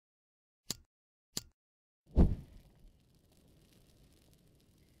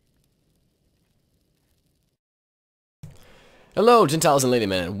Hello, gentiles and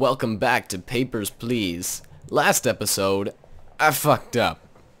ladymen, and welcome back to Papers, Please. Last episode, I fucked up.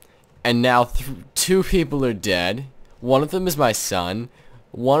 And now two people are dead. One of them is my son.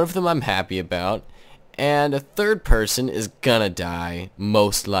 One of them I'm happy about. And a third person is gonna die,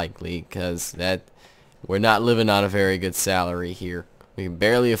 most likely, because we're not living on a very good salary here. We can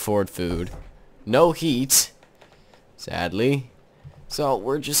barely afford food. No heat, sadly. So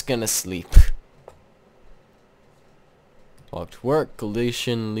we're just gonna sleep. Walk to work,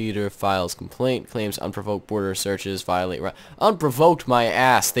 coalition leader files complaint, claims unprovoked border searches violate unprovoked my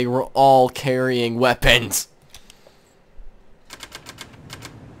ass, they were all carrying weapons!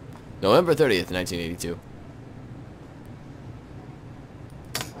 November 30th, 1982.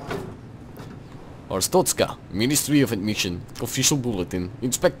 Arstotzka, Ministry of Admission, official bulletin.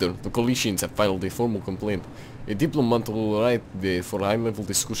 Inspector, the coalitions have filed a formal complaint. A diplomat will arrive there for high-level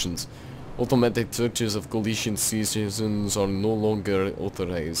discussions. Automatic searches of coalition citizens are no longer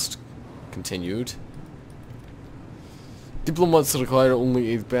authorized. Continued. Diplomats require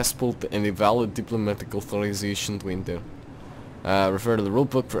only a passport and a valid diplomatic authorization to enter. Refer to the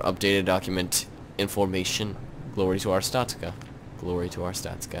rulebook for updated document information. Glory to our Statska. Glory to our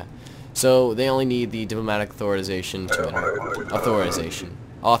Statska. So, they only need the diplomatic authorization to enter.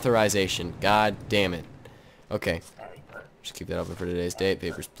 Authorization. God damn it. Okay. Just keep that open for today's date.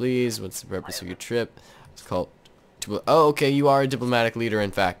 Papers, please. What's the purpose of your trip? It's called... Oh, okay, you are a diplomatic leader,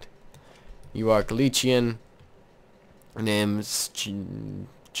 in fact. You are Galician. Name's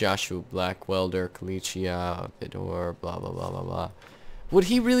Joshua Blackwelder, Galicia, Vidor, blah, blah, blah, blah, blah. Would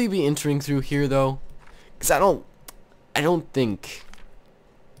he really be entering through here, though? Because I don't think...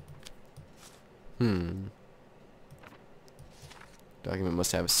 Document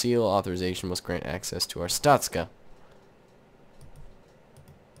must have a seal. Authorization must grant access to our Statska.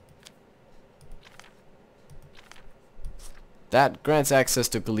 That grants access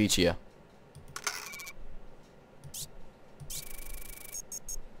to Galicia.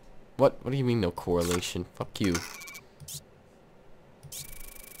 What do you mean no correlation? Fuck you.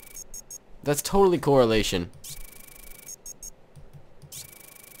 That's totally correlation.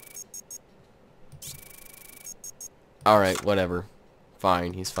 Alright, whatever.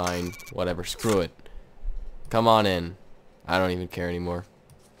 Fine, he's fine. Whatever, screw it. Come on in. I don't even care anymore.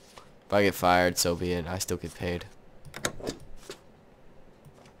 If I get fired, so be it. I still get paid.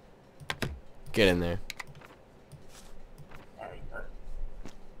 Get in there.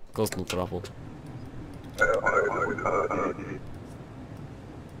 Goes no trouble.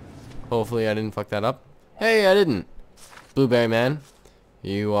 Hopefully I didn't fuck that up. Hey, I didn't. Blueberry man.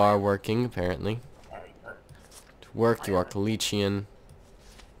 You are working, apparently. To work, you are Galician.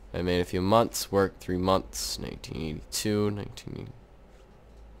 I made a few months. Work 3 months. 1982,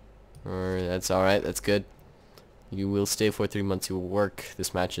 1980. That's alright, that's good. You will stay for 3 months. You will work.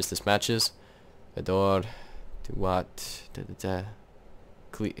 This matches. Adore. Do what?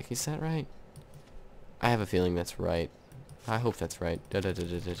 Is that right? I have a feeling that's right. I hope that's right.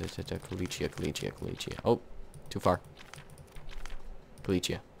 Galicia. Oh, too far.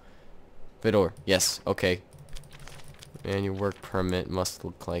 Galicia. Vidor. Yes. Okay. And your work permit must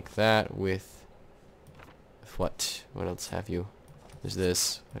look like that with what? What else have you? There's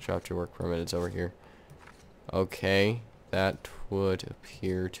this. I dropped your work permit. It's over here. Okay. That would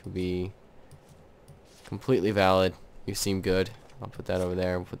appear to be completely valid. You seem good. I'll put that over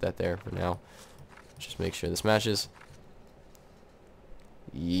there. We'll put that there for now. Just make sure this matches.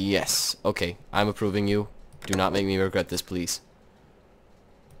 Yes. Okay. I'm approving you. Do not make me regret this, please.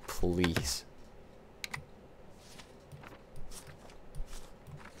 Please.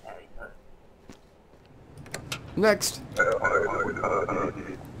 Next.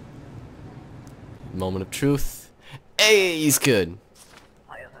 Moment of truth. Hey, he's good.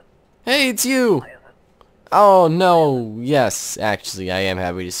 Hey, it's you. Oh, no. Yes, actually, I am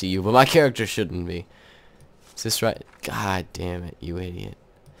happy to see you, but my character shouldn't be. Is this right? God damn it, you idiot.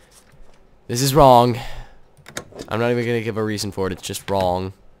 This is wrong. I'm not even going to give a reason for it. It's just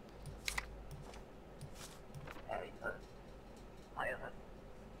wrong.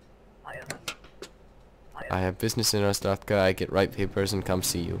 I have business in Ostratka. I get right papers and come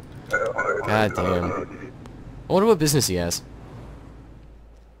see you. God damn. I wonder what business he has.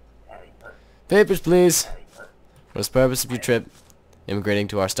 Papers, please. What's the purpose of your trip? Immigrating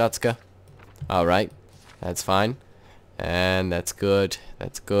to our Statska? Alright. That's fine. And that's good.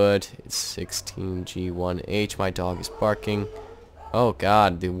 That's good. It's 16G1H. My dog is barking. Oh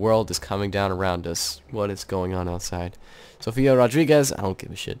god, the world is coming down around us. What is going on outside? Sofia Rodriguez? I don't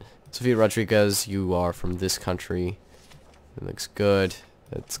give a shit. Sofia Rodriguez, you are from this country. It looks good.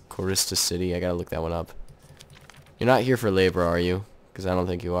 That's Corista City. I gotta look that one up. You're not here for labor, are you? Because I don't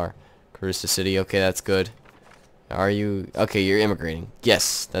think you are. Cruise to city. Okay, that's good. Are you... Okay, you're immigrating.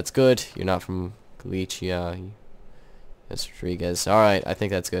 Yes, that's good. You're not from Galicia. That's Rodriguez. Alright, I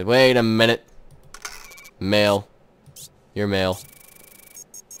think that's good. Wait a minute. Male. You're male.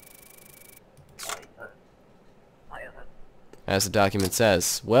 As the document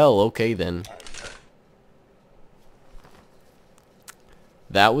says. Well, okay then.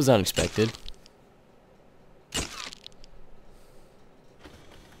 That was unexpected.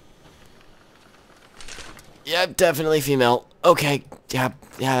 Yep, definitely female. Okay, yeah,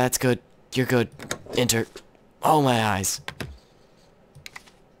 that's good. You're good. Enter. Oh, my eyes.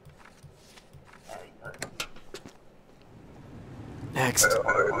 Next.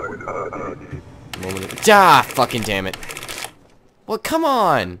 Ah, fucking damn it. Well, come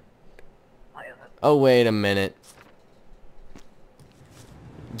on. Oh, wait a minute.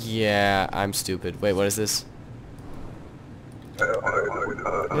 Yeah, I'm stupid. Wait, what is this?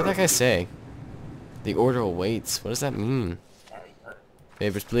 What did that guy say? The order awaits. What does that mean?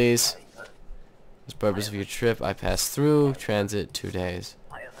 Favors, please. What's the purpose of your trip? I passed through. Transit 2 days.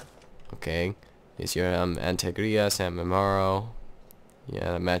 Okay. Is your Antegria, San Memaro.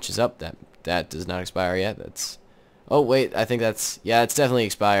 Yeah, that matches up. That does not expire yet. That's... Oh, wait. I think that's... Yeah, it's definitely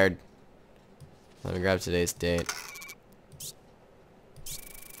expired. Let me grab today's date.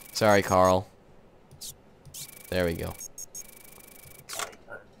 Sorry, Carl. There we go.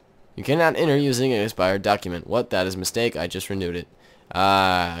 You cannot enter using an expired document. What? That is a mistake. I just renewed it.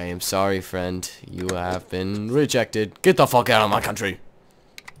 I am sorry, friend. You have been rejected. Get the fuck out of my country.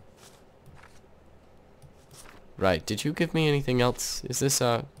 Right. Did you give me anything else? Is this,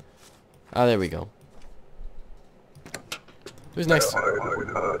 Oh, there we go. Who's next?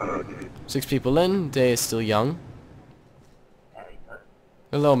 6 people in. Day is still young.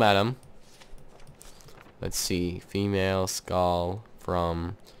 Hello, madam. Let's see. Female skull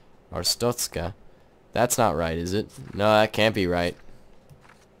from Arstotska. That's not right, is it? No, that can't be right.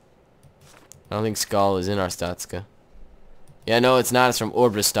 I don't think skull is in Arstotska. Yeah, no, it's not. It's from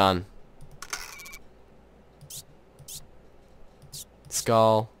Orbristan.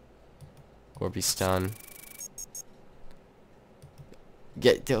 Skull. Orbistan.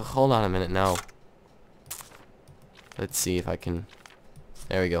 Hold on a minute now. Let's see if I can...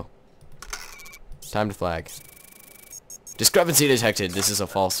 There we go. Time to flag. Discrepancy detected. This is a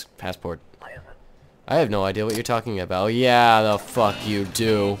false passport. I have no idea what you're talking about. Yeah, the fuck you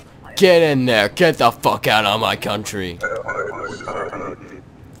do. Get in there. Get the fuck out of my country.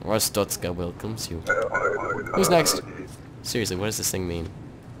 Rostotska welcomes you. Who's next? Seriously, what does this thing mean?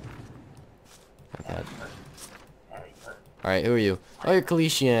 Alright, who are you? Oh, you're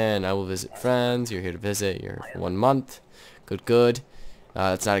Galician. I will visit friends. You're here to visit. You're here for 1 month. Good, good.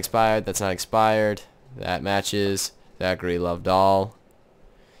 That's not expired. That's not expired. That matches. Zachary loved all.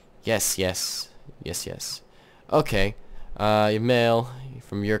 Yes, yes. Yes, yes. Okay. You're male. You're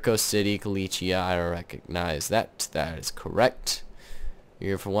from Yurko City, Galicia. I don't recognize that. That is correct. You're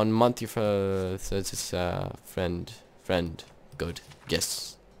here for 1 month. You're for... friend. Friend. Good.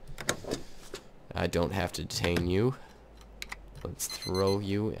 Yes. I don't have to detain you. Let's throw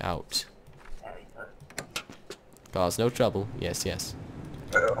you out. Cause no trouble. Yes, yes.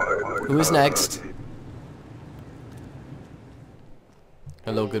 Who is next?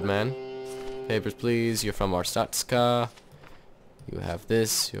 Hello, good man. Papers, please. You're from Arstatska. You have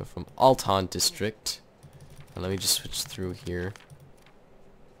this. You're from Altan district. And let me just switch through here.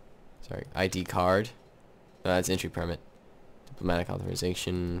 Sorry, ID card. No, that's entry permit. Diplomatic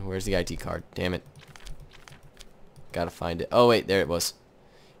authorization. Where's the ID card? Damn it. Gotta find it. Oh, wait, there it was.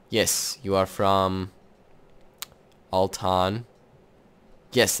 Yes, you are from Altan.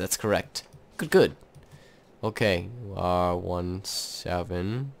 Yes, that's correct. Good, good. Okay, you are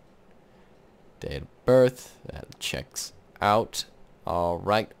 17. Date of birth. That checks out.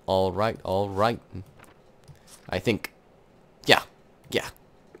 Alright, alright, alright. I think. Yeah, yeah,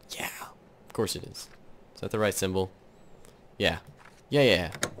 yeah. Of course it is. Is that the right symbol? Yeah. Yeah,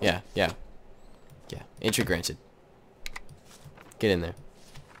 yeah, yeah, yeah. Yeah. Entry granted. Get in there.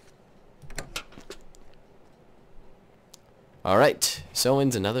 Alright, so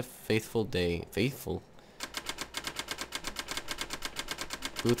ends another faithful day. Faithful.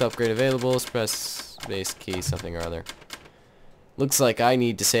 Booth upgrade available. Press base key, something or other. Looks like I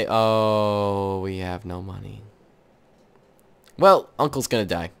need to say... Oh, we have no money. Well, Uncle's gonna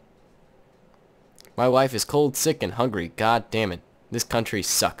die. My wife is cold, sick, and hungry. God damn it. This country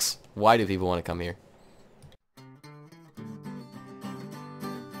sucks. Why do people want to come here?